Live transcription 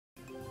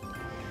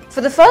For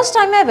the first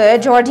time ever,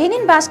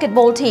 Jordanian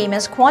basketball team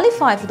has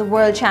qualified for the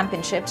World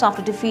Championships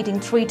after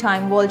defeating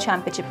three-time World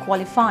Championship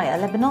qualifier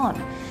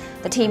Lebanon.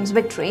 The team's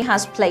victory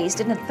has placed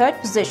it in third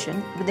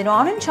position, with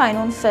Iran and China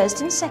on first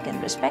and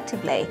second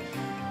respectively.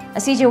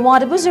 CJ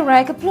Wad Abu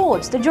Zuraiq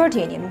applauds the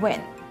Jordanian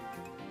win.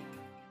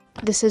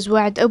 This is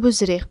Wad Abu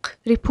Zuraiq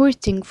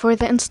reporting for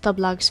the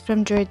Instablogs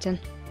from Jordan.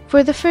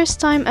 For the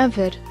first time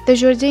ever, the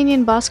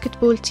Jordanian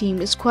basketball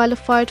team is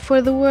qualified for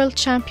the World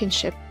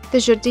Championship. The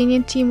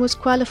Jordanian team was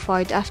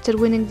qualified after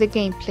winning the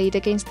game played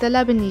against the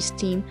Lebanese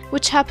team,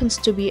 which happens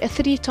to be a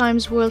 3-time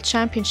World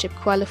Championship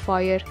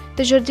qualifier.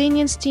 The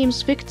Jordanians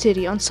team's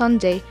victory on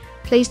Sunday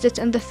placed it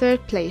in the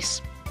third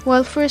place,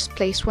 while first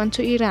place went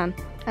to Iran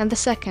and the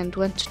second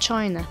went to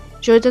China.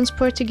 Jordan's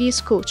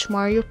Portuguese coach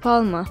Mario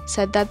Palma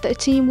said that the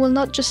team will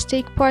not just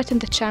take part in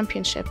the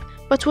championship,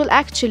 but will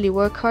actually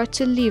work hard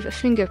to leave a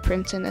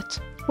fingerprint in it.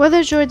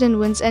 Whether Jordan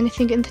wins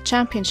anything in the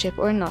championship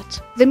or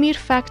not, the mere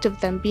fact of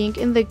them being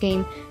in the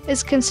game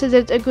is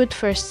considered a good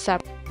first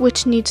step,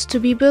 which needs to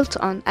be built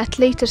on at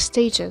later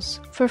stages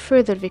for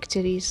further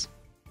victories.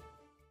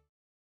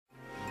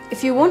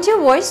 If you want your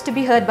voice to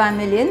be heard by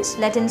millions,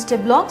 let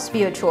Instablogs be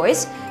your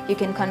choice. You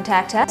can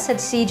contact us at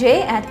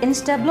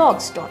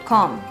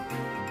cj@instablogs.com.